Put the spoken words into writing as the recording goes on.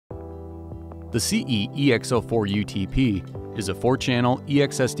The CE-EX04UTP is a 4-channel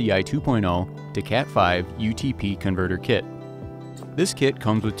EX-SDI 2.0 to CAT5 UTP converter kit. This kit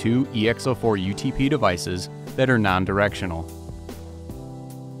comes with two EX-04UTP devices that are non-directional.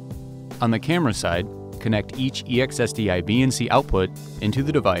 On the camera side, connect each EX-SDI BNC output into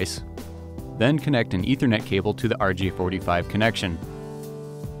the device, then connect an Ethernet cable to the RJ45 connection.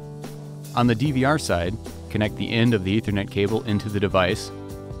 On the DVR side, connect the end of the Ethernet cable into the device,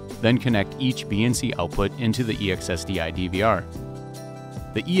 then connect each BNC output into the EX-SDI DVR.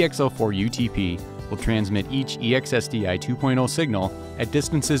 The EX-04UTP will transmit each EX-SDI 2.0 signal at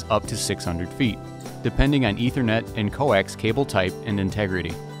distances up to 600 feet, depending on Ethernet and coax cable type and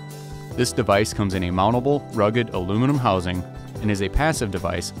integrity. This device comes in a mountable, rugged aluminum housing and is a passive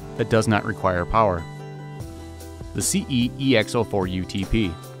device that does not require power. The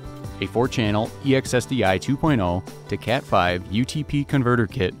CE-EX04UTP, a 4-channel EX-SDI 2.0 to CAT5 UTP converter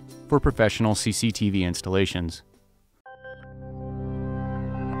kit for professional CCTV installations.